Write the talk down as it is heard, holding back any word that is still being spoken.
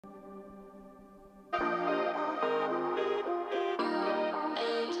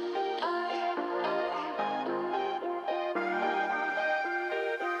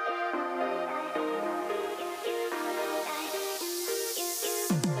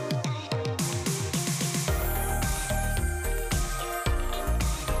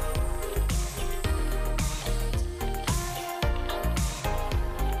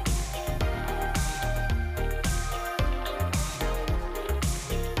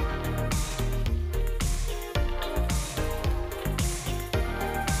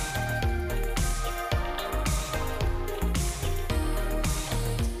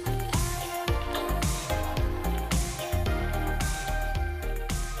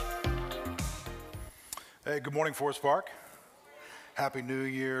Hey, good morning, Forest Park. Happy New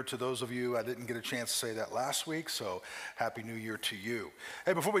Year to those of you. I didn't get a chance to say that last week, so Happy New Year to you.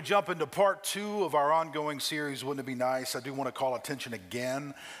 Hey, before we jump into part 2 of our ongoing series, wouldn't it be nice? I do want to call attention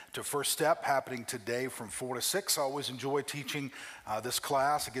again to First Step, happening today from 4 to 6. I always enjoy teaching this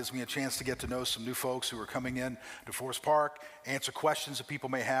class. It gives me a chance to get to know some new folks who are coming in to Forest Park, answer questions that people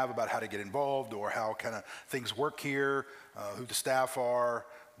may have about how to get involved or how kind of things work here, who the staff are,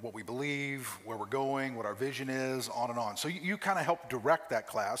 what we believe, where we're going, what our vision is, on and on. So you kind of help direct that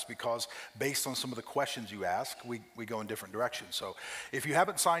class because based on some of the questions you ask, we go in different directions. So if you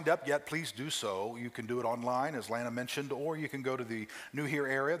haven't signed up yet, please do so. You can do it online, as Lana mentioned, or you can go to the New Here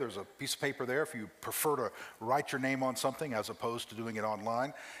area. There's a piece of paper there if you prefer to write your name on something as opposed to doing it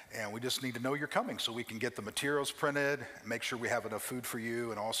online. And we just need to know you're coming so we can get the materials printed, make sure we have enough food for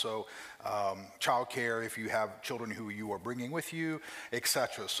you, and also childcare if you have children who you are bringing with you,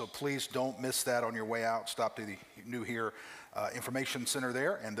 etc. So please don't miss that on your way out. Stop to the New Here Information Center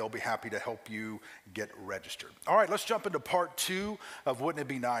there, and they'll be happy to help you get registered. All right, let's jump into part 2 of Wouldn't It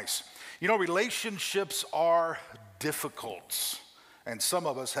Be Nice? You know, relationships are difficult, and some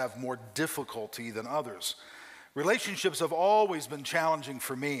of us have more difficulty than others. Relationships have always been challenging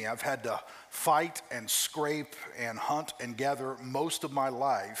for me. I've had to fight and scrape and hunt and gather most of my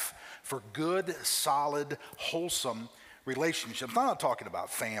life for good, solid, wholesome relationships. I'm not talking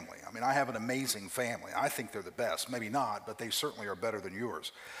about family. I mean, I have an amazing family. I think they're the best. Maybe not, but they certainly are better than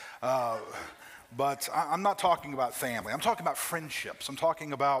yours. But I'm not talking about family. I'm talking about friendships. I'm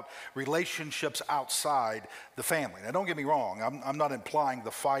talking about relationships outside the family. Now, don't get me wrong. I'm not implying the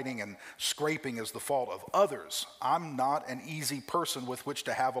fighting and scraping is the fault of others. I'm not an easy person with which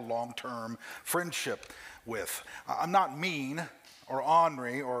to have a long-term friendship with. I'm not mean or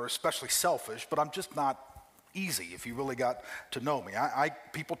ornery or especially selfish, but I'm just not easy if you really got to know me.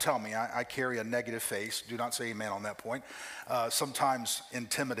 People tell me I carry a negative face. Do not say amen on that point. Sometimes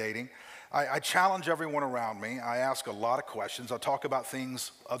intimidating. I challenge everyone around me. I ask a lot of questions. I talk about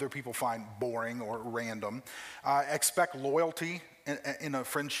things other people find boring or random. I expect loyalty in a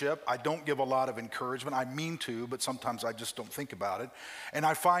friendship. I don't give a lot of encouragement. I mean to, but sometimes I just don't think about it. And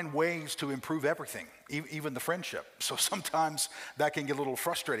I find ways to improve everything, even the friendship. So sometimes that can get a little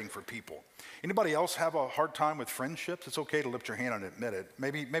frustrating for people. Anybody else have a hard time with friendships? It's okay to lift your hand and admit it.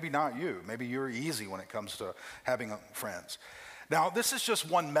 Maybe not you. Maybe you're easy when it comes to having friends. Now, this is just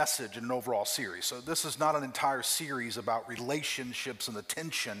one message in an overall series. So this is not an entire series about relationships and the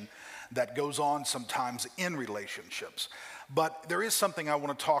tension that goes on sometimes in relationships. But there is something I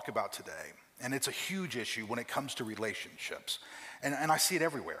want to talk about today, and it's a huge issue when it comes to relationships. And I see it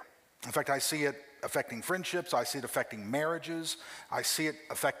everywhere. In fact, I see it affecting friendships. I see it affecting marriages. I see it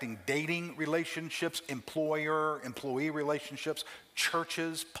affecting dating relationships, employer-employee relationships,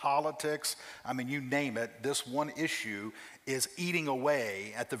 churches, politics. I mean, you name it. This one issue is eating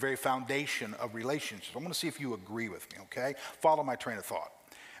away at the very foundation of relationships. I'm going to see if you agree with me, okay? Follow my train of thought.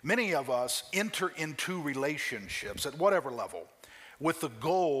 Many of us enter into relationships at whatever level with the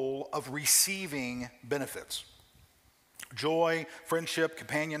goal of receiving benefits. Joy, friendship,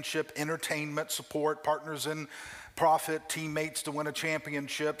 companionship, entertainment, support, partners in profit, teammates to win a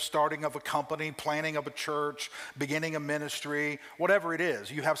championship, starting of a company, planning of a church, beginning a ministry, whatever it is.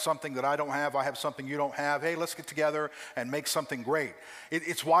 You have something that I don't have, I have something you don't have. Hey, let's get together and make something great.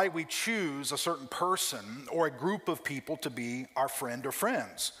 It's why we choose a certain person or a group of people to be our friend or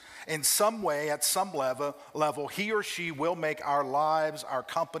friends. In some way, at some level, he or she will make our lives, our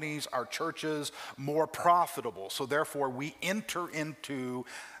companies, our churches more profitable. So therefore, we enter into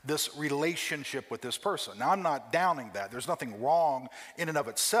this relationship with this person. Now, I'm not downing that. There's nothing wrong in and of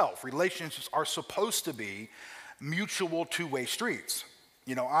itself. Relationships are supposed to be mutual two-way streets.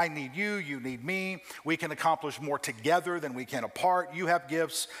 You know, I need you, you need me. We can accomplish more together than we can apart. You have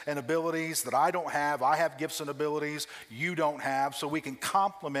gifts and abilities that I don't have. I have gifts and abilities you don't have, so we can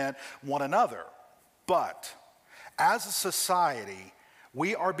complement one another. But as a society,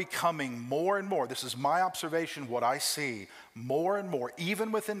 we are becoming more and more, this is my observation, what I see, more and more,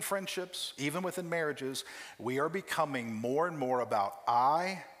 even within friendships, even within marriages, we are becoming more and more about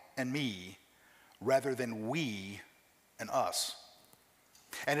I and me rather than we and us.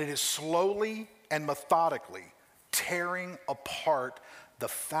 And it is slowly and methodically tearing apart the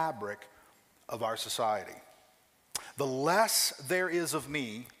fabric of our society. The less there is of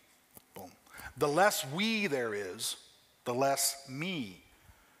me, boom, the less we there is, the less me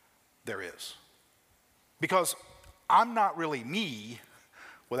there is. Because I'm not really me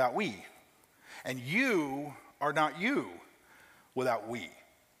without we. And you are not you without we.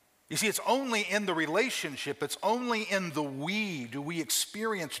 You see, it's only in the relationship, it's only in the we do we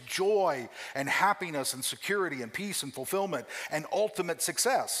experience joy and happiness and security and peace and fulfillment and ultimate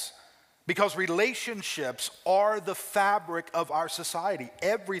success. Because relationships are the fabric of our society.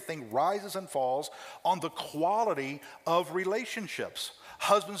 Everything rises and falls on the quality of relationships.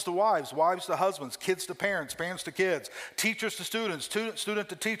 Husbands to wives, wives to husbands, kids to parents, parents to kids, teachers to students, student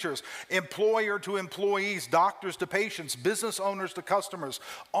to teachers, employer to employees, doctors to patients, business owners to customers,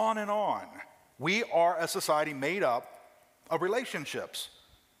 on and on. We are a society made up of relationships.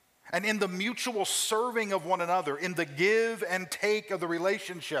 And in the mutual serving of one another, in the give and take of the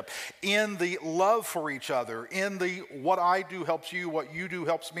relationship, in the love for each other, in the what I do helps you, what you do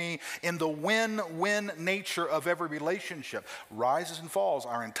helps me, in the win-win nature of every relationship, rises and falls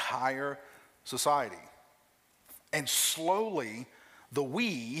our entire society. And slowly, the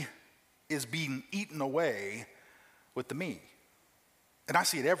we is being eaten away with the me. And I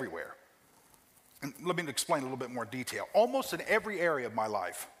see it everywhere. And let me explain a little bit more detail. Almost in every area of my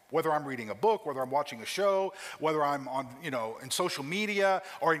life, whether I'm reading a book, whether I'm watching a show, whether I'm on, in social media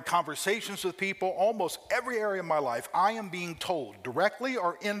or in conversations with people, almost every area of my life, I am being told, directly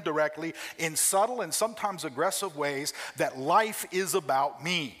or indirectly, in subtle and sometimes aggressive ways, that life is about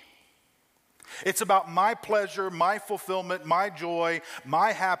me. It's about my pleasure, my fulfillment, my joy,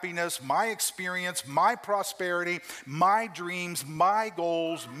 my happiness, my experience, my prosperity, my dreams, my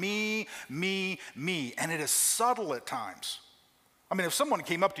goals, me, me, me. And it is subtle at times. I mean, if someone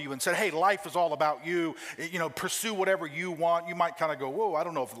came up to you and said, hey, life is all about you, pursue whatever you want, you might kind of go, whoa, I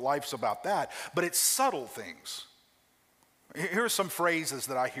don't know if life's about that. But it's subtle things. Here are some phrases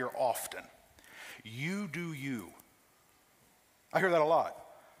that I hear often. You do you. I hear that a lot.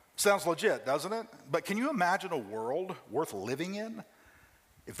 Sounds legit, doesn't it? But can you imagine a world worth living in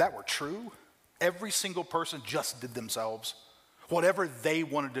if that were true? Every single person just did themselves, whatever they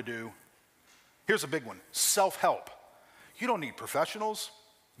wanted to do. Here's a big one, self-help. You don't need professionals.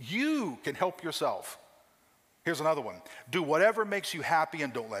 You can help yourself. Here's another one. Do whatever makes you happy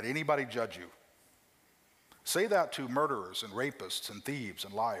and don't let anybody judge you. Say that to murderers and rapists and thieves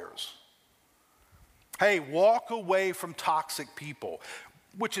and liars. Hey, walk away from toxic people,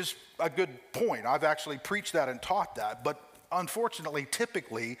 which is a good point. I've actually preached that and taught that, but unfortunately,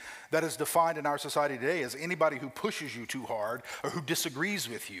 typically, that is defined in our society today as anybody who pushes you too hard or who disagrees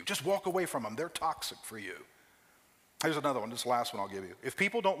with you. Just walk away from them. They're toxic for you. Here's another one, this last one I'll give you. If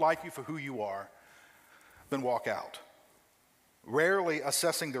people don't like you for who you are, then walk out. Rarely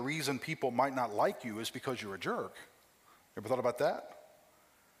assessing the reason people might not like you is because you're a jerk. Ever thought about that?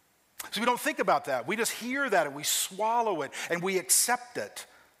 So we don't think about that. We just hear that and we swallow it and we accept it.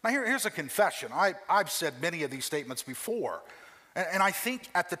 Now here's a confession. I've said many of these statements before. And I think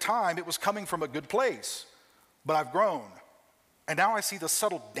at the time it was coming from a good place. But I've grown. And now I see the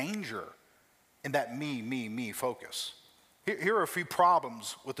subtle danger in that me focus. Here are a few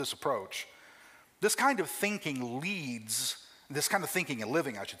problems with this approach. This kind of thinking and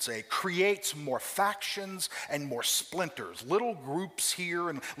living, I should say, creates more factions and more splinters, little groups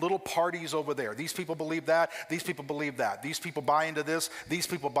here and little parties over there. These people believe that, these people believe that. These people buy into this, these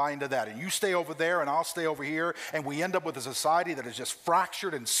people buy into that. And you stay over there and I'll stay over here, and we end up with a society that is just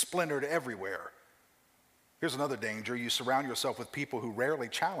fractured and splintered everywhere. Here's another danger. You surround yourself with people who rarely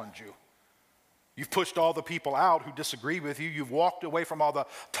challenge you. You've pushed all the people out who disagree with you. You've walked away from all the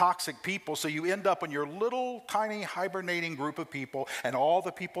toxic people, so you end up in your little tiny hibernating group of people, and all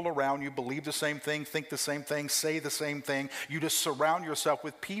the people around you believe the same thing, think the same thing, say the same thing. You just surround yourself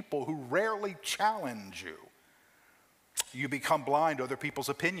with people who rarely challenge you. You become blind to other people's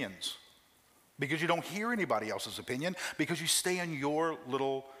opinions because you don't hear anybody else's opinion, because you stay in your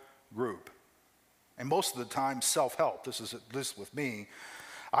little group. And most of the time, self-help, this is at least with me,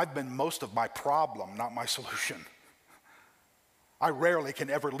 I've been most of my problem, not my solution. I rarely can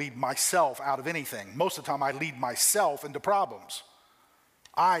ever lead myself out of anything. Most of the time I lead myself into problems.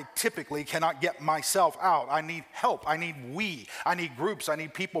 I typically cannot get myself out. I need help. I need I need groups. I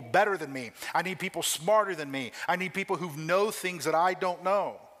need people better than me. I need people smarter than me. I need people who know things that I don't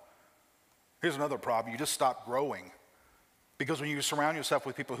know. Here's another problem. You just stop growing. Because when you surround yourself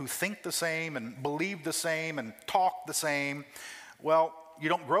with people who think the same and believe the same and talk the same, well, you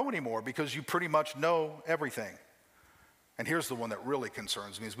don't grow anymore because you pretty much know everything. And here's the one that really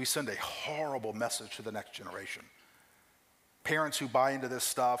concerns me, is we send a horrible message to the next generation. Parents who buy into this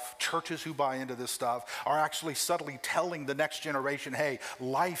stuff, churches who buy into this stuff, are actually subtly telling the next generation, hey,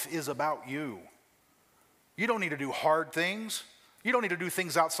 life is about you. You don't need to do hard things. You don't need to do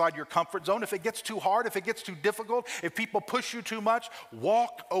things outside your comfort zone. If it gets too hard, if it gets too difficult, if people push you too much,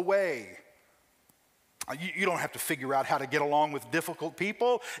 walk away. You don't have to figure out how to get along with difficult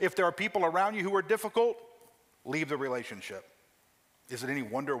people. If there are people around you who are difficult, leave the relationship. Is it any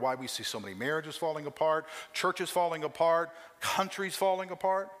wonder why we see so many marriages falling apart, churches falling apart, countries falling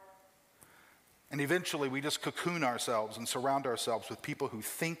apart? And eventually we just cocoon ourselves and surround ourselves with people who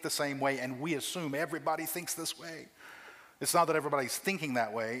think the same way, and we assume everybody thinks this way. It's not that everybody's thinking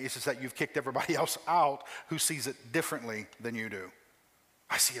that way, it's just that you've kicked everybody else out who sees it differently than you do.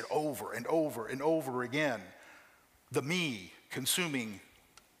 I see it over and over and over again. The me consuming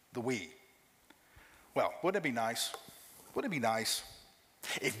the we. Well, wouldn't it be nice? Wouldn't it be nice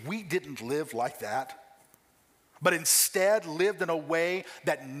if we didn't live like that, but instead lived in a way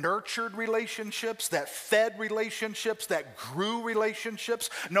that nurtured relationships, that fed relationships, that grew relationships,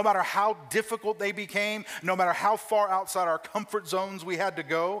 no matter how difficult they became, no matter how far outside our comfort zones we had to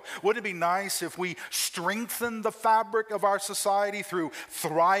go? Wouldn't it be nice if we strengthened the fabric of our society through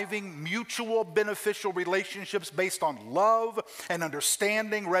thriving, mutual, beneficial relationships based on love and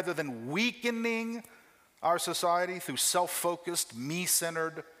understanding rather than weakening our society through self-focused,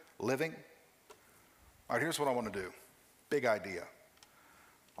 me-centered living? All right, here's what I want to do. Big idea.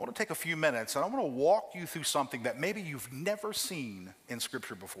 I want to take a few minutes and I want to walk you through something that maybe you've never seen in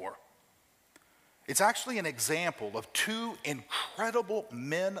Scripture before. It's actually an example of two incredible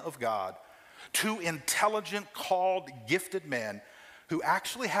men of God, two intelligent, called, gifted men who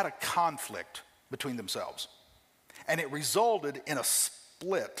actually had a conflict between themselves. And it resulted in a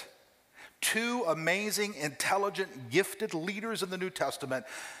split. Two amazing, intelligent, gifted leaders in the New Testament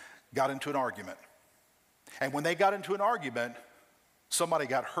got into an argument. And when they got into an argument, somebody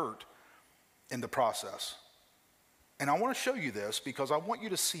got hurt in the process. And I want to show you this because I want you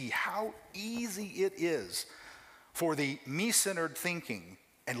to see how easy it is for the me-centered thinking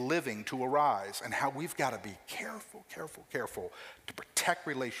and living to arise, and how we've got to be careful to protect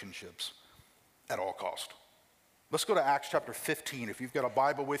relationships at all cost. Let's go to Acts chapter 15. If you've got a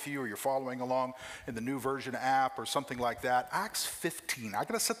Bible with you or you're following along in the New Version app or something like that, Acts 15. I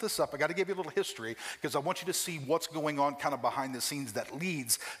got to set this up. I got to give you a little history because I want you to see what's going on kind of behind the scenes that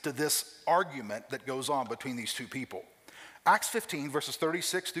leads to this argument that goes on between these two people. Acts 15, verses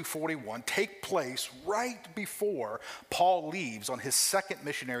 36 through 41, take place right before Paul leaves on his second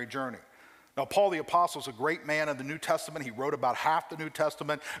missionary journey. Now, Paul the Apostle is a great man in the New Testament. He wrote about half the New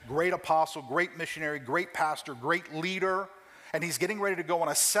Testament. Great apostle, great missionary, great pastor, great leader. And he's getting ready to go on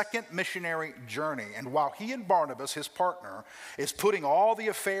a second missionary journey. And while he and Barnabas, his partner, is putting all the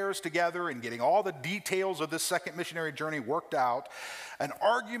affairs together and getting all the details of this second missionary journey worked out, an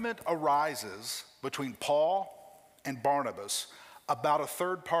argument arises between Paul and Barnabas about a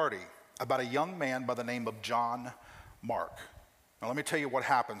third party, about a young man by the name of John Mark. Now, let me tell you what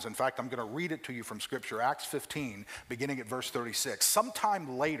happens. In fact, I'm going to read it to you from Scripture, Acts 15, beginning at verse 36.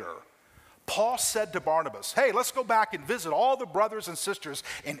 Sometime later, Paul said to Barnabas, hey, let's go back and visit all the brothers and sisters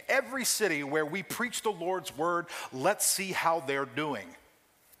in every city where we preach the Lord's word. Let's see how they're doing.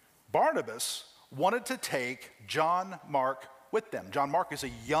 Barnabas wanted to take John Mark with them. John Mark is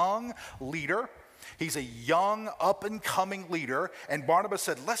a young leader. He's a young, up-and-coming leader, and Barnabas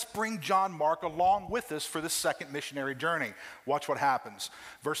said, let's bring John Mark along with us for this second missionary journey. Watch what happens.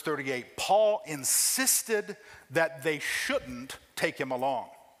 Verse 38, Paul insisted that they shouldn't take him along.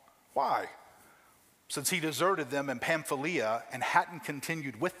 Why? Since he deserted them in Pamphylia and hadn't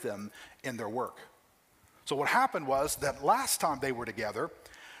continued with them in their work. So what happened was that last time they were together,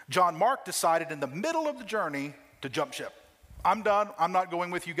 John Mark decided in the middle of the journey to jump ship. I'm done. I'm not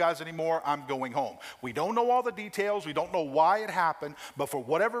going with you guys anymore. I'm going home. We don't know all the details. We don't know why it happened, but for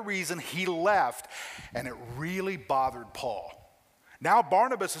whatever reason, he left, and it really bothered Paul. Now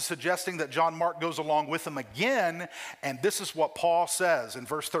Barnabas is suggesting that John Mark goes along with him again, and this is what Paul says in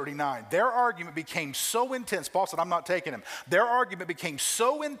verse 39. Their argument became so intense. Paul said, I'm not taking him. Their argument became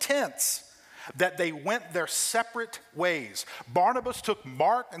so intense that they went their separate ways. Barnabas took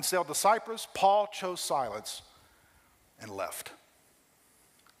Mark and sailed to Cyprus. Paul chose silence and left.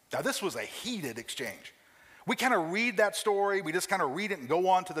 Now, this was a heated exchange. We kind of read that story, we just kind of read it and go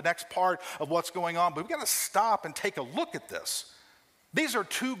on to the next part of what's going on, but we've got to stop and take a look at this. These are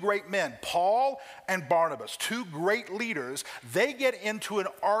two great men, Paul and Barnabas, two great leaders. They get into an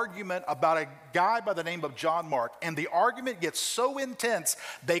argument about a guy by the name of John Mark, and the argument gets so intense,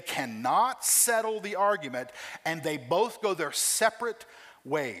 they cannot settle the argument, and they both go their separate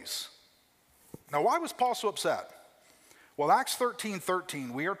ways. Now, why was Paul so upset? Well, Acts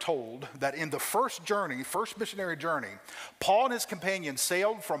 13:13, we are told that in the first missionary journey, Paul and his companions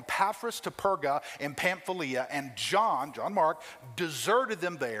sailed from Paphos to Perga in Pamphylia, and John Mark, deserted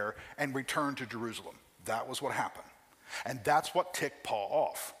them there and returned to Jerusalem. That was what happened. And that's what ticked Paul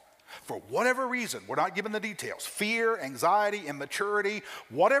off. For whatever reason, we're not given the details, fear, anxiety, immaturity,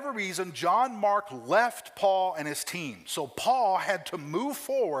 whatever reason, John Mark left Paul and his team. So Paul had to move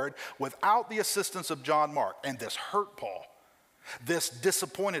forward without the assistance of John Mark. And this hurt Paul. This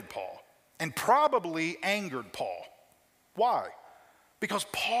disappointed Paul and probably angered Paul. Why? Because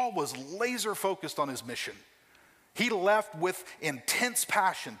Paul was laser focused on his mission. He left with intense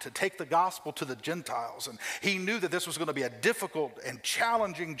passion to take the gospel to the Gentiles, and he knew that this was going to be a difficult and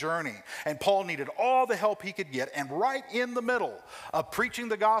challenging journey, and Paul needed all the help he could get. And right in the middle of preaching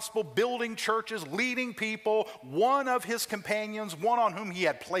the gospel, building churches, leading people, one of his companions, one on whom he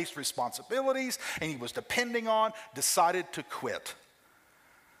had placed responsibilities and he was depending on, decided to quit.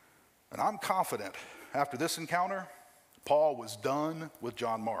 And I'm confident after this encounter, Paul was done with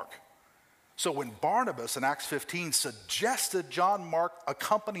John Mark. So when Barnabas in Acts 15 suggested John Mark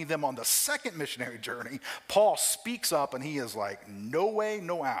accompany them on the second missionary journey, Paul speaks up and he is like, no way,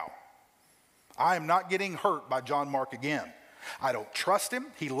 no how. I am not getting hurt by John Mark again. I don't trust him.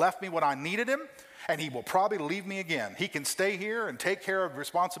 He left me when I needed him, and he will probably leave me again. He can stay here and take care of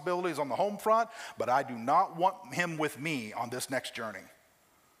responsibilities on the home front, but I do not want him with me on this next journey.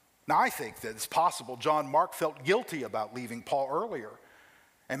 Now, I think that it's possible John Mark felt guilty about leaving Paul earlier.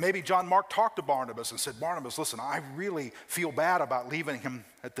 And maybe John Mark talked to Barnabas and said, Barnabas, listen, I really feel bad about leaving him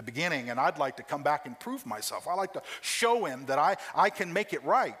at the beginning, and I'd like to come back and prove myself. I like to show him that I can make it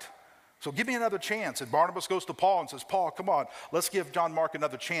right. So give me another chance. And Barnabas goes to Paul and says, Paul, come on, let's give John Mark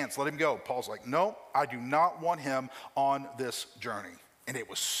another chance. Let him go. Paul's like, no, I do not want him on this journey. And it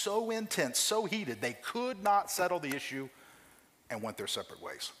was so intense, so heated, they could not settle the issue and went their separate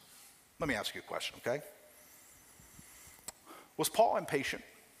ways. Let me ask you a question, okay? Was Paul impatient?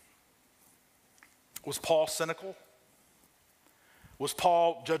 Was Paul cynical? Was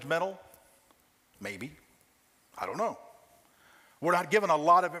Paul judgmental? Maybe. I don't know. We're not given a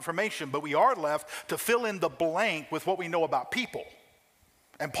lot of information, but we are left to fill in the blank with what we know about people.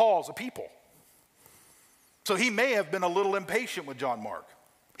 And Paul's a people. So he may have been a little impatient with John Mark.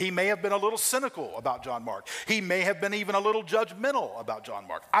 He may have been a little cynical about John Mark. He may have been even a little judgmental about John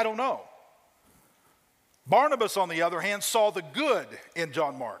Mark. I don't know. Barnabas, on the other hand, saw the good in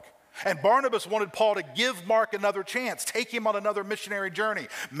John Mark. And Barnabas wanted Paul to give Mark another chance, take him on another missionary journey.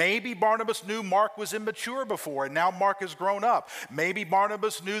 Maybe Barnabas knew Mark was immature before, and now Mark has grown up. Maybe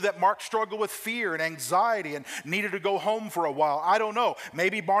Barnabas knew that Mark struggled with fear and anxiety and needed to go home for a while. I don't know.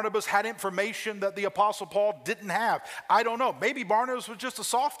 Maybe Barnabas had information that the Apostle Paul didn't have. I don't know. Maybe Barnabas was just a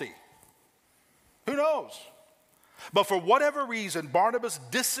softie. Who knows? But for whatever reason, Barnabas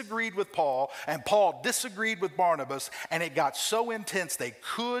disagreed with Paul, and Paul disagreed with Barnabas, and it got so intense they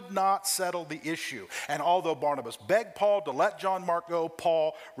could not settle the issue. And although Barnabas begged Paul to let John Mark go,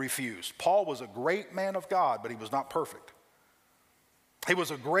 Paul refused. Paul was a great man of God, but he was not perfect. He was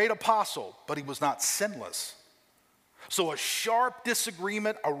a great apostle, but he was not sinless. So a sharp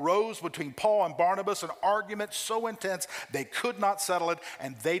disagreement arose between Paul and Barnabas, an argument so intense they could not settle it,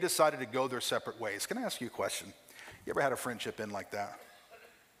 and they decided to go their separate ways. Can I ask you a question? You ever had a friendship end like that?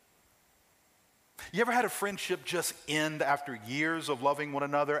 You ever had a friendship just end after years of loving one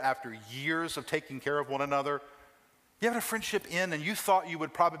another, after years of taking care of one another? You ever had a friendship end and you thought you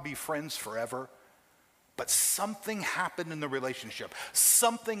would probably be friends forever? But something happened in the relationship.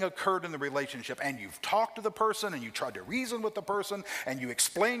 Something occurred in the relationship, and you've talked to the person, and you tried to reason with the person, and you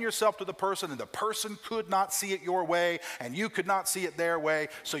explain yourself to the person, and the person could not see it your way, and you could not see it their way,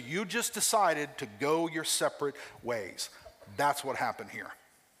 so you just decided to go your separate ways. That's what happened here.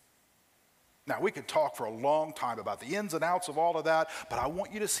 Now, we could talk for a long time about the ins and outs of all of that, but I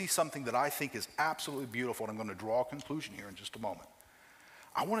want you to see something that I think is absolutely beautiful, and I'm going to draw a conclusion here in just a moment.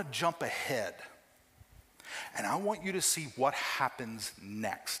 I want to jump ahead. And I want you to see what happens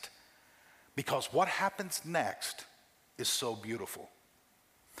next. Because what happens next is so beautiful.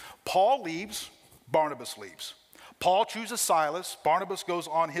 Paul leaves, Barnabas leaves. Paul chooses Silas, Barnabas goes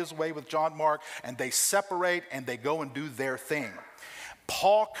on his way with John Mark, and they separate and they go and do their thing.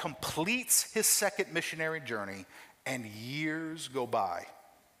 Paul completes his second missionary journey, and years go by.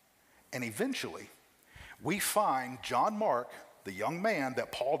 And eventually, we find John Mark, the young man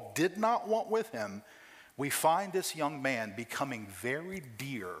that Paul did not want with him, we find this young man becoming very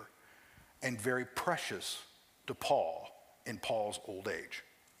dear and very precious to Paul in Paul's old age.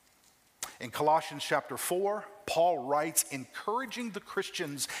 In Colossians chapter 4, Paul writes, encouraging the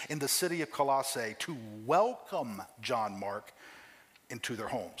Christians in the city of Colossae to welcome John Mark into their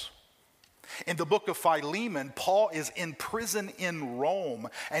homes. In the book of Philemon, Paul is in prison in Rome,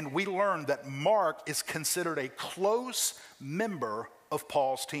 and we learn that Mark is considered a close member of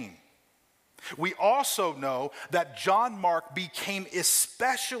Paul's team. We also know that John Mark became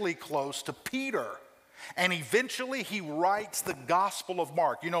especially close to Peter. And eventually he writes the Gospel of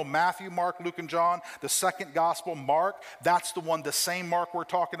Mark. You know, Matthew, Mark, Luke, and John, the second Gospel, Mark, that's the one, the same Mark we're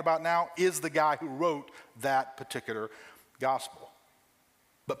talking about now, is the guy who wrote that particular Gospel.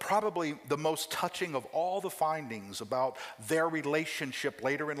 But probably the most touching of all the findings about their relationship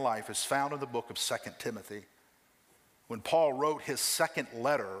later in life is found in the book of 2 Timothy. When Paul wrote his second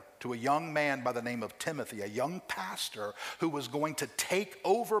letter to a young man by the name of Timothy, a young pastor who was going to take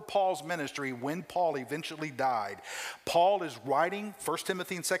over Paul's ministry when Paul eventually died, Paul is writing 1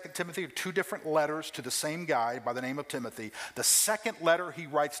 Timothy and 2 Timothy, two different letters to the same guy by the name of Timothy. The second letter he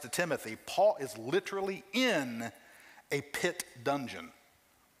writes to Timothy, Paul is literally in a pit dungeon.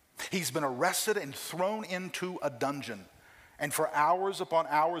 He's been arrested and thrown into a dungeon. And for hours upon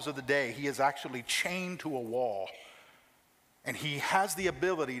hours of the day, he is actually chained to a wall. And he has the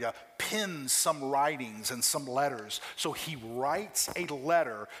ability to pen some writings and some letters. So he writes a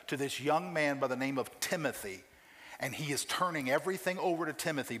letter to this young man by the name of Timothy. And he is turning everything over to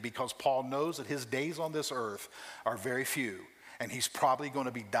Timothy because Paul knows that his days on this earth are very few. And he's probably going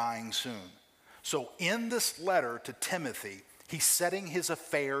to be dying soon. So in this letter to Timothy, he's setting his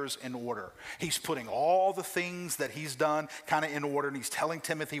affairs in order. He's putting all the things that he's done kind of in order, and he's telling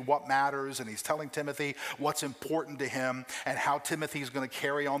Timothy what matters, and he's telling Timothy what's important to him and how Timothy's going to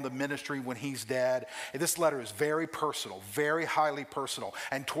carry on the ministry when he's dead. And this letter is very personal, very highly personal.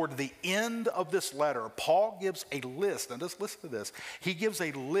 And toward the end of this letter, Paul gives a list. Now just listen to this. He gives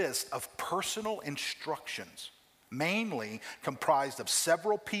a list of personal instructions, mainly comprised of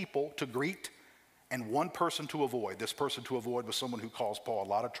several people to greet and one person to avoid. This person to avoid was someone who caused Paul a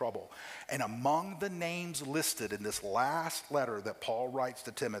lot of trouble. And among the names listed in this last letter that Paul writes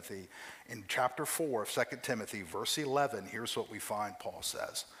to Timothy, in chapter 4 of 2 Timothy, verse 11, here's what we find Paul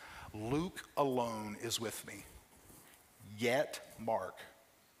says. Luke alone is with me, yet Mark,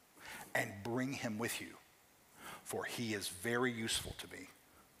 and bring him with you, for he is very useful to me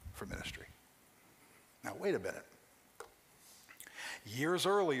for ministry. Now wait a minute. Years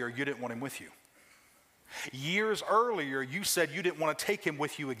earlier, you didn't want him with you. Years earlier, you said you didn't want to take him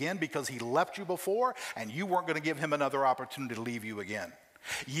with you again because he left you before and you weren't going to give him another opportunity to leave you again.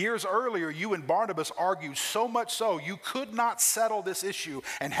 Years earlier, you and Barnabas argued so much so you could not settle this issue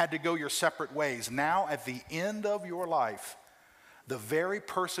and had to go your separate ways. Now, at the end of your life, the very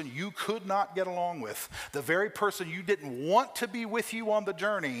person you could not get along with, the very person you didn't want to be with you on the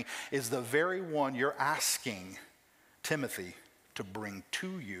journey, is the very one you're asking Timothy to bring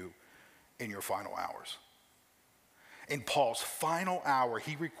to you in your final hours. In Paul's final hour,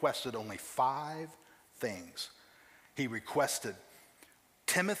 he requested only 5 things. He requested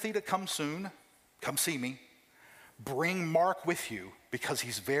Timothy to come soon, come see me. Bring Mark with you because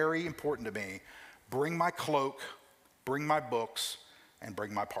he's very important to me. Bring my cloak, bring my books, and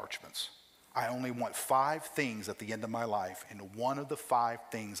bring my parchments. I only want 5 things at the end of my life, and one of the 5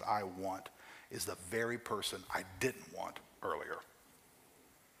 things I want is the very person I didn't want earlier.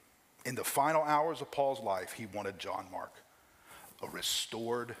 In the final hours of Paul's life, he wanted John Mark, a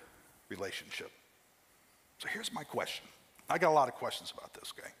restored relationship. So here's my question. I got a lot of questions about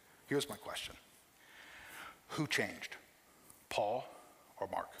this, okay? Here's my question. Who changed, Paul or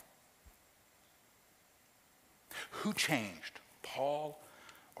Mark? Who changed, Paul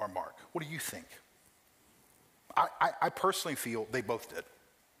or Mark? What do you think? I personally feel they both did.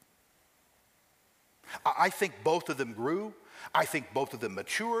 I think both of them grew. I think both of them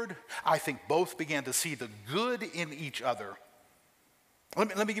matured. I think both began to see the good in each other.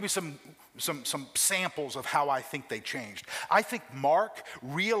 Let me give you some samples of how I think they changed. I think Mark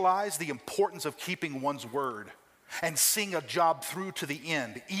realized the importance of keeping one's word and seeing a job through to the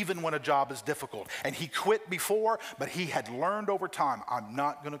end, even when a job is difficult. And he quit before, but he had learned over time, I'm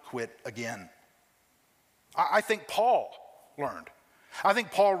not going to quit again. I think Paul learned. I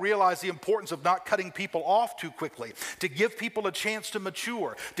think Paul realized the importance of not cutting people off too quickly, to give people a chance to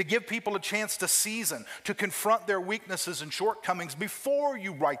mature, to give people a chance to season, to confront their weaknesses and shortcomings before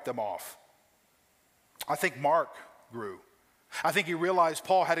you write them off. I think Mark grew. I think he realized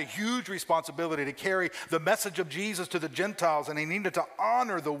Paul had a huge responsibility to carry the message of Jesus to the Gentiles, and he needed to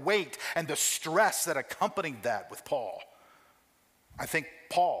honor the weight and the stress that accompanied that with Paul. I think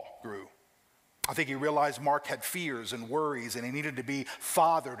Paul grew. I think he realized Mark had fears and worries, and he needed to be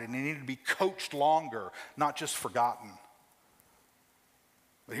fathered, and he needed to be coached longer, not just forgotten.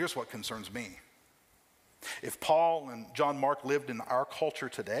 But here's what concerns me. If Paul and John Mark lived in our culture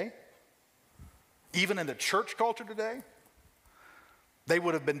today, even in the church culture today, they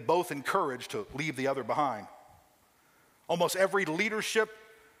would have been both encouraged to leave the other behind. Almost every leadership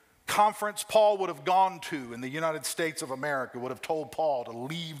conference Paul would have gone to in the United States of America would have told Paul to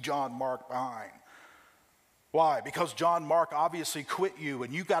leave John Mark behind. Why? Because John Mark obviously quit you,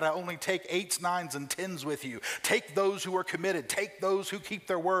 and you got to only take 8s, 9s, and 10s with you. Take those who are committed. Take those who keep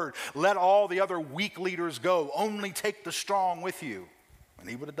their word. Let all the other weak leaders go. Only take the strong with you. And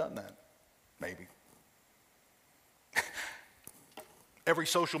he would have done that, maybe. Every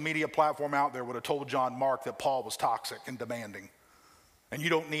social media platform out there would have told John Mark that Paul was toxic and demanding, and you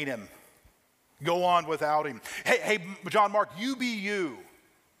don't need him. Go on without him. Hey, John Mark, you be you.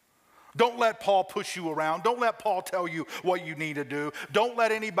 Don't let Paul push you around. Don't let Paul tell you what you need to do. Don't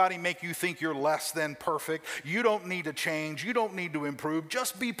let anybody make you think you're less than perfect. You don't need to change. You don't need to improve.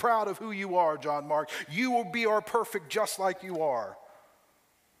 Just be proud of who you are, John Mark. You will be our perfect just like you are.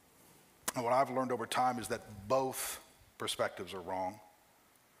 And what I've learned over time is that both perspectives are wrong,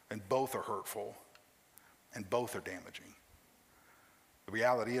 and both are hurtful, and both are damaging. The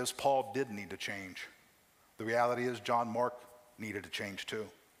reality is Paul did need to change. The reality is John Mark needed to change too.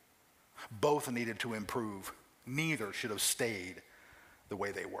 Both needed to improve. Neither should have stayed the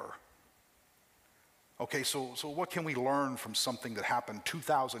way they were. Okay, so what can we learn from something that happened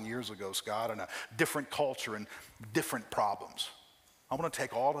 2,000 years ago, Scott, in a different culture and different problems? I'm going to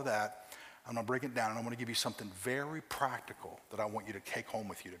take all of that, I'm going to break it down, and I'm going to give you something very practical that I want you to take home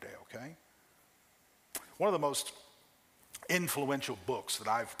with you today, okay? One of the most influential books that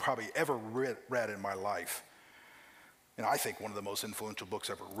I've probably ever read in my life, and I think one of the most influential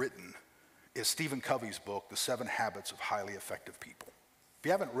books ever written, is Stephen Covey's book, The 7 Habits of Highly Effective People. If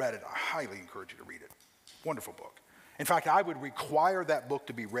you haven't read it, I highly encourage you to read it. Wonderful book. In fact, I would require that book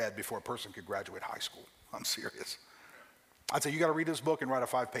to be read before a person could graduate high school. I'm serious. I'd say, you got to read this book and write a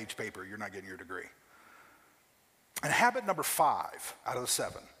 5-page paper. You're not getting your degree. And habit number 5 out of the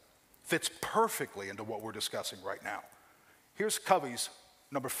 7 fits perfectly into what we're discussing right now. Here's Covey's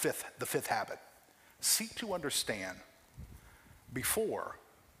the 5th habit. Seek to understand before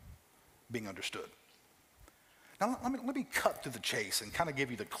being understood. Now, let me cut to the chase and kind of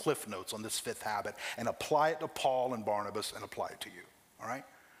give you the cliff notes on this 5th habit and apply it to Paul and Barnabas and apply it to you, all right?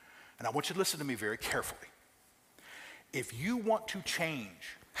 And I want you to listen to me very carefully. If you want to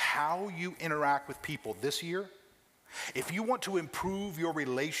change how you interact with people this year, if you want to improve your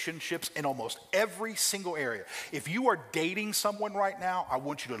relationships in almost every single area, if you are dating someone right now, I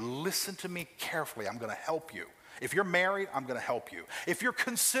want you to listen to me carefully. I'm going to help you. If you're married, I'm going to help you. If you're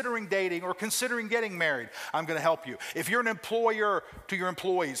considering dating or considering getting married, I'm going to help you. If you're an employer to your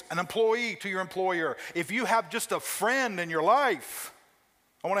employees, an employee to your employer, if you have just a friend in your life,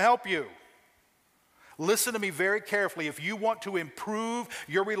 I want to help you. Listen to me very carefully. If you want to improve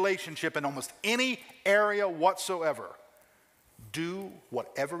your relationship in almost any area whatsoever, do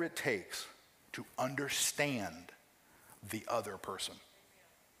whatever it takes to understand the other person.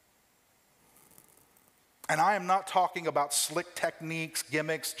 And I am not talking about slick techniques,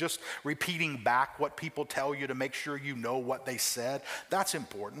 gimmicks, just repeating back what people tell you to make sure you know what they said. That's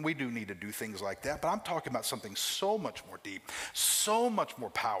important. We do need to do things like that. But I'm talking about something so much more deep, so much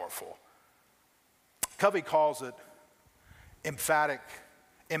more powerful. Covey calls it empathic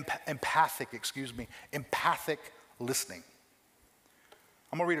listening.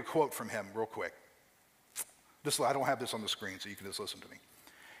 I'm going to read a quote from him real quick. I don't have this on the screen, so you can just listen to me.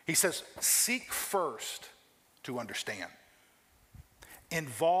 He says, seek first to understand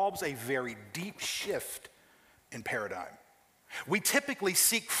involves a very deep shift in paradigm. We typically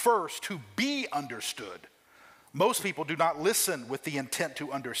seek first to be understood. Most people do not listen with the intent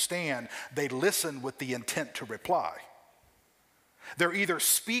to understand. They listen with the intent to reply. They're either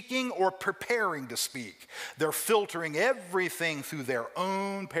speaking or preparing to speak. They're filtering everything through their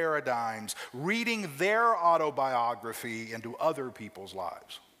own paradigms, reading their autobiography into other people's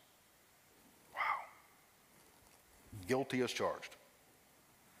lives. Guilty as charged.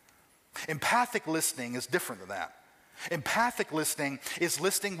 Empathic listening is different than that. Empathic listening is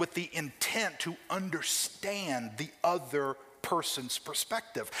listening with the intent to understand the other person's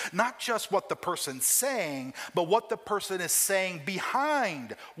perspective. Not just what the person's saying, but what the person is saying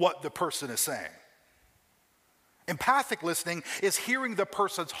behind what the person is saying. Empathic listening is hearing the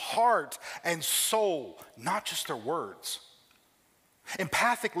person's heart and soul, not just their words.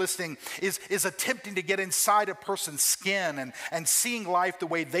 Empathic listening is attempting to get inside a person's skin and seeing life the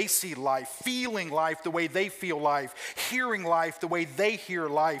way they see life, feeling life the way they feel life, hearing life the way they hear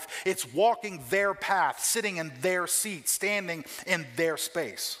life. It's walking their path, sitting in their seat, standing in their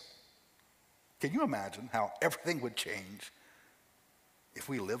space. Can you imagine how everything would change if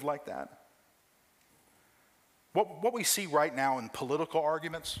we lived like that? What we see right now in political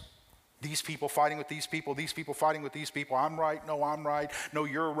arguments, These people fighting with these people fighting with these people. I'm right, no,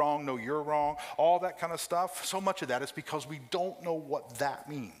 you're wrong, no, you're wrong. All that kind of stuff. So much of that is because we don't know what that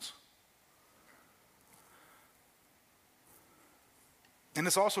means. And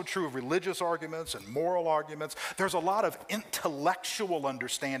it's also true of religious arguments and moral arguments. There's a lot of intellectual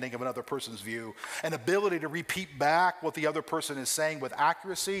understanding of another person's view, an ability to repeat back what the other person is saying with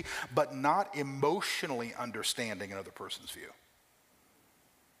accuracy, but not emotionally understanding another person's view.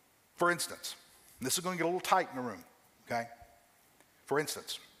 For instance, this is going to get a little tight in the room, okay? For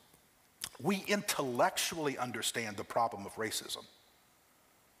instance, we intellectually understand the problem of racism.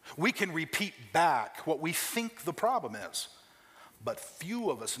 We can repeat back what we think the problem is. But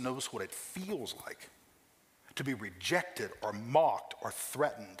few of us knows what it feels like to be rejected or mocked or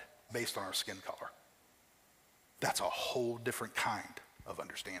threatened based on our skin color. That's a whole different kind of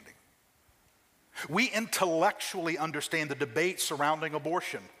understanding. We intellectually understand the debate surrounding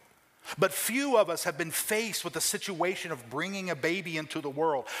abortion, but few of us have been faced with the situation of bringing a baby into the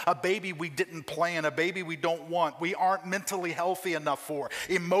world, a baby we didn't plan, a baby we don't want, we aren't mentally healthy enough for,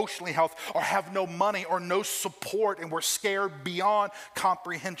 emotionally healthy, or have no money or no support, and we're scared beyond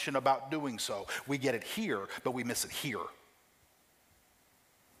comprehension about doing so. We get it here, but we miss it here.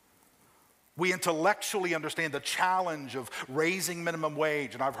 We intellectually understand the challenge of raising minimum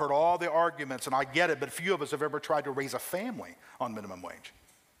wage, and I've heard all the arguments, and I get it, but few of us have ever tried to raise a family on minimum wage.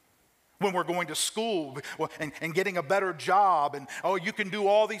 When we're going to school and getting a better job, and oh, you can do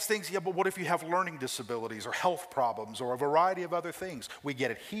all these things. Yeah, but what if you have learning disabilities or health problems or a variety of other things? We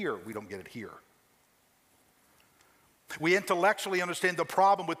get it here, we don't get it here. We intellectually understand the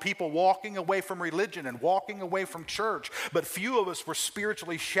problem with people walking away from religion and walking away from church, but few of us were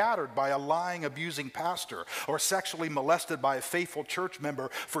spiritually shattered by a lying, abusing pastor or sexually molested by a faithful church member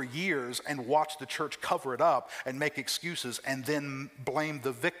for years and watched the church cover it up and make excuses and then blame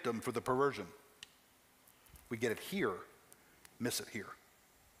the victim for the perversion. We get it here, miss it here.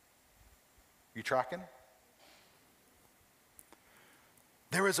 You tracking?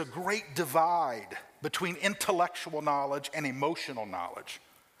 There is a great divide between intellectual knowledge and emotional knowledge.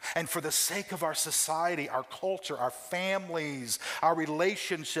 And for the sake of our society, our culture, our families, our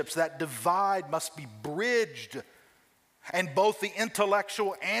relationships, that divide must be bridged. And both the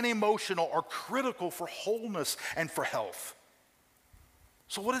intellectual and emotional are critical for wholeness and for health.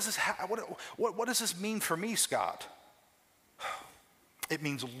 So what does this mean for me, Scott? It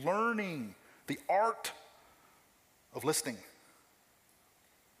means learning the art of listening.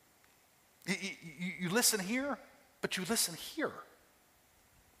 You listen here, but you listen here.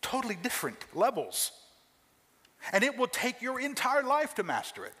 Totally different levels. And it will take your entire life to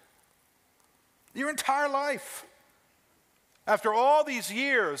master it. Your entire life. After all these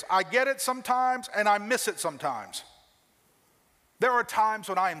years, I get it sometimes and I miss it sometimes. There are times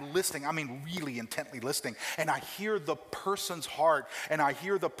when I am listening, I mean really intently listening, and I hear the person's heart and I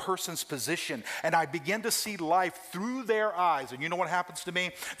hear the person's position and I begin to see life through their eyes. And you know what happens to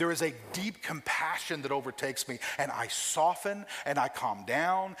me? There is a deep compassion that overtakes me, and I soften and I calm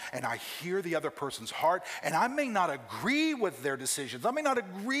down and I hear the other person's heart, and I may not agree with their decisions. I may not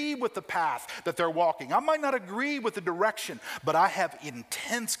agree with the path that they're walking. I might not agree with the direction, but I have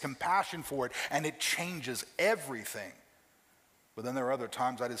intense compassion for it, and it changes everything. But then there are other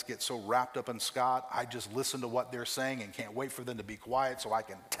times I just get so wrapped up in Scott, I just listen to what they're saying and can't wait for them to be quiet so I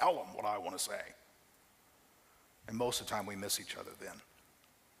can tell them what I want to say. And most of the time we miss each other then.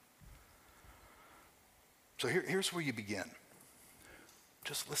 So here's where you begin.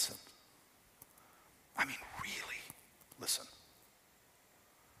 Just listen. I mean, really listen.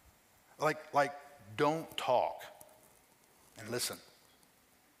 Like don't talk and listen.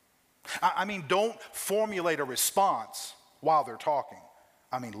 I mean, don't formulate a response while they're talking.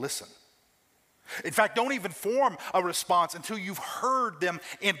 I mean, listen. In fact, don't even form a response until you've heard them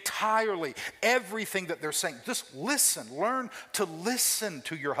entirely, everything that they're saying. Just listen. Learn to listen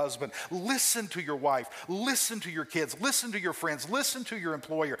to your husband. Listen to your wife. Listen to your kids. Listen to your friends. Listen to your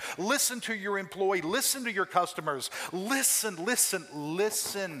employer. Listen to your employee. Listen to your customers. Listen.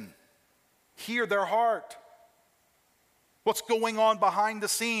 Hear their heart. What's going on behind the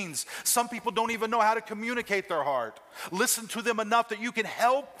scenes? Some people don't even know how to communicate their heart. Listen to them enough that you can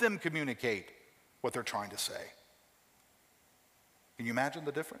help them communicate what they're trying to say. Can you imagine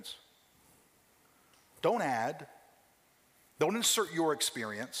the difference? Don't add. Don't insert your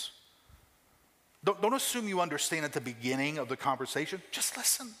experience. Don't assume you understand at the beginning of the conversation. Just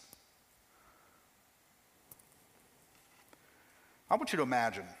listen. I want you to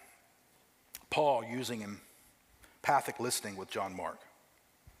imagine Paul using empathic listening with John Mark.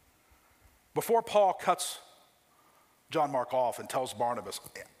 Before Paul cuts John Mark off and tells Barnabas,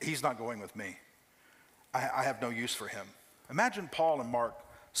 he's not going with me. I have no use for him. Imagine Paul and Mark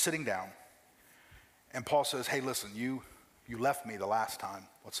sitting down, and Paul says, hey, listen, you left me the last time.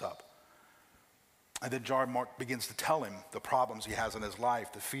 What's up? And then John Mark begins to tell him the problems he has in his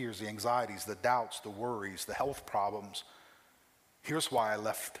life, the fears, the anxieties, the doubts, the worries, the health problems. Here's why I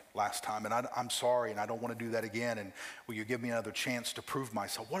left last time, and I'm sorry, and I don't want to do that again, and will you give me another chance to prove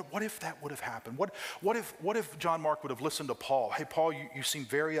myself? What if that would have happened? What if John Mark would have listened to Paul? Hey, Paul, you seem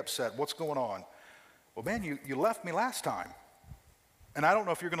very upset. What's going on? Well, man, you left me last time, and I don't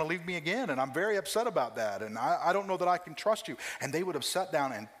know if you're going to leave me again, and I'm very upset about that, and I don't know that I can trust you. And they would have sat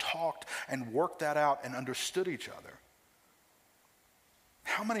down and talked and worked that out and understood each other.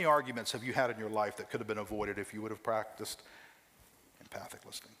 How many arguments have you had in your life that could have been avoided if you would have practiced empathic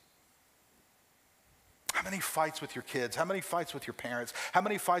listening? How many fights with your kids? How many fights with your parents? How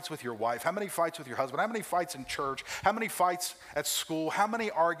many fights with your wife? How many fights with your husband? How many fights in church? How many fights at school? How many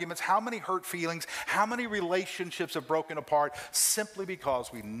arguments? How many hurt feelings? How many relationships have broken apart simply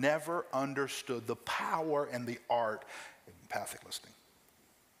because we never understood the power and the art of empathic listening?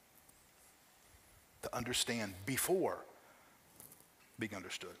 To understand before being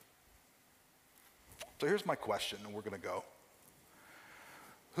understood. So here's my question, and we're going to go.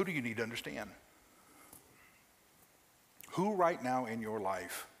 Who do you need to understand? Who right now in your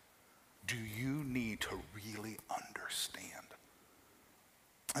life do you need to really understand?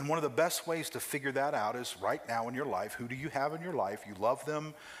 And one of the best ways to figure that out is right now in your life, who do you have in your life? You love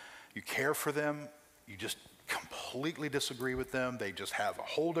them, you care for them, you just completely disagree with them. They just have a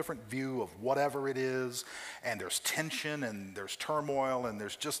whole different view of whatever it is, and there's tension and there's turmoil and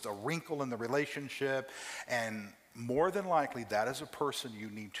there's just a wrinkle in the relationship, and more than likely that is a person you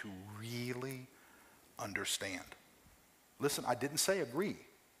need to really understand. Listen, I didn't say agree.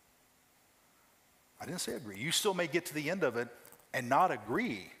 I didn't say agree. You still may get to the end of it and not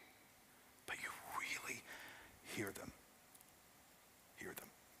agree, but you really hear them. Hear them.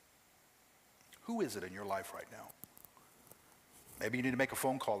 Who is it in your life right now? Maybe you need to make a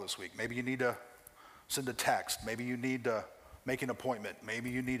phone call this week. Maybe you need to send a text. Maybe you need to make an appointment. Maybe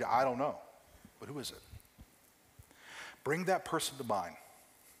you need to, I don't know. But who is it? Bring that person to mind.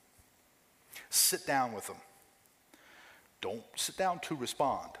 Sit down with them. Don't sit down to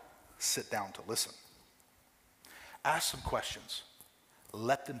respond. Sit down to listen. Ask some questions.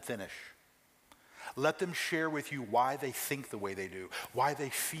 Let them finish. Let them share with you why they think the way they do, why they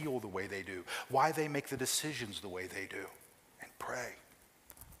feel the way they do, why they make the decisions the way they do. And pray,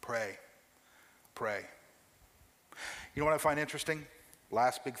 pray, pray. You know what I find interesting?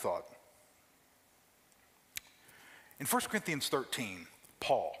 Last big thought. In 1 Corinthians 13,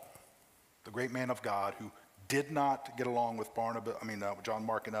 Paul, the great man of God who did not get along with John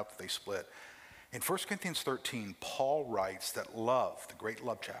Mark enough, they split. In 1 Corinthians 13, Paul writes that love, the great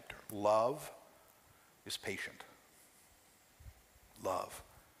love chapter, love is patient. Love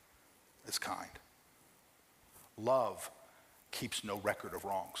is kind. Love keeps no record of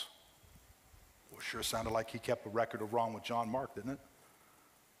wrongs. Well, it sure sounded like he kept a record of wrong with John Mark, didn't it?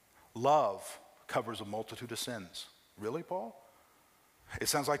 Love covers a multitude of sins. Really, Paul? It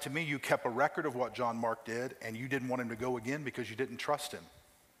sounds like to me you kept a record of what John Mark did and you didn't want him to go again because you didn't trust him.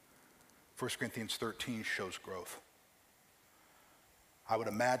 1 Corinthians 13 shows growth. I would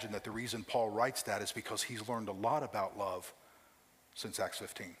imagine that the reason Paul writes that is because he's learned a lot about love since Acts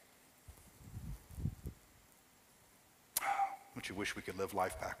 15. Don't you wish we could live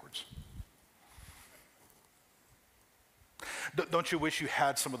life backwards? Don't you wish you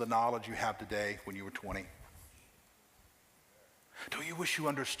had some of the knowledge you have today when you were 20? Don't you wish you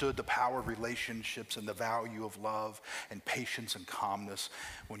understood the power of relationships and the value of love and patience and calmness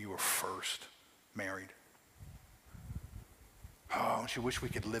when you were first married? Oh, don't you wish we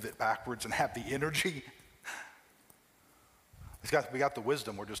could live it backwards and have the energy? We got the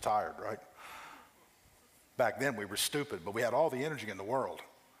wisdom, we're just tired, right? Back then we were stupid, but we had all the energy in the world.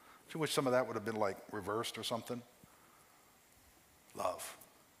 Don't you wish some of that would have been like reversed or something? Love.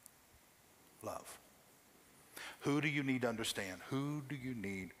 Love. Who do you need to understand? Who do you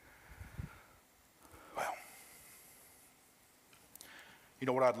need? Well, you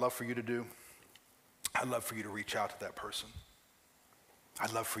know what I'd love for you to do? I'd love for you to reach out to that person.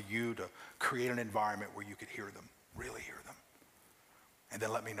 I'd love for you to create an environment where you could hear them, really hear them. And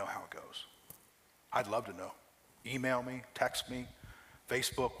then let me know how it goes. I'd love to know. Email me, text me,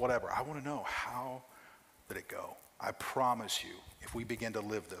 Facebook, whatever. I want to know, how did it go? I promise you, if we begin to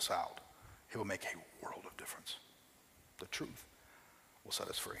live this out, it will make a world of difference. The truth will set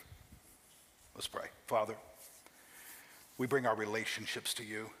us free. Let's pray. Father, we bring our relationships to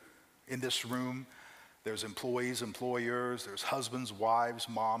you. In this room, There's employees, employers, there's husbands, wives,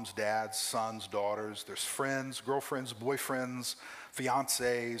 moms, dads, sons, daughters, there's friends, girlfriends, boyfriends,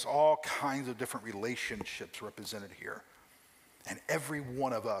 fiancés, all kinds of different relationships represented here. And every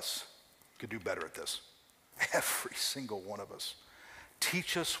one of us could do better at this. Every single one of us.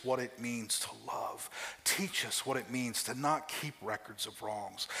 Teach us what it means to love. Teach us what it means to not keep records of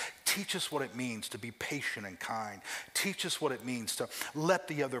wrongs. Teach us what it means to be patient and kind. Teach us what it means to let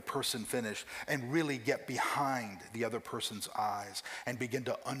the other person finish and really get behind the other person's eyes and begin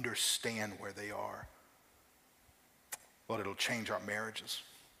to understand where they are. Lord, it'll change our marriages.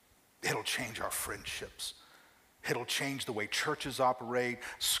 It'll change our friendships. It'll change the way churches operate,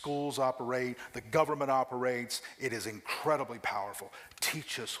 schools operate, the government operates. It is incredibly powerful.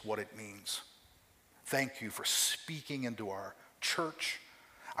 Teach us what it means. Thank you for speaking into our church,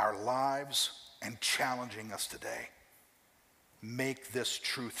 our lives, and challenging us today. Make this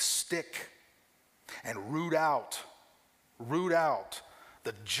truth stick and root out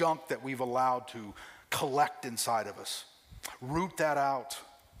the junk that we've allowed to collect inside of us. Root that out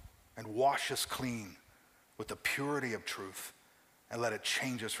and wash us clean with the purity of truth, and let it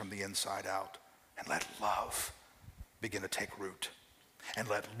change us from the inside out. And let love begin to take root. And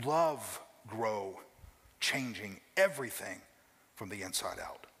let love grow, changing everything from the inside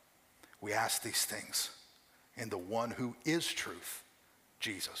out. We ask these things in the one who is truth,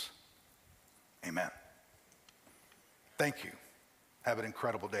 Jesus. Amen. Thank you. Have an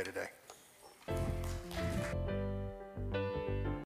incredible day today.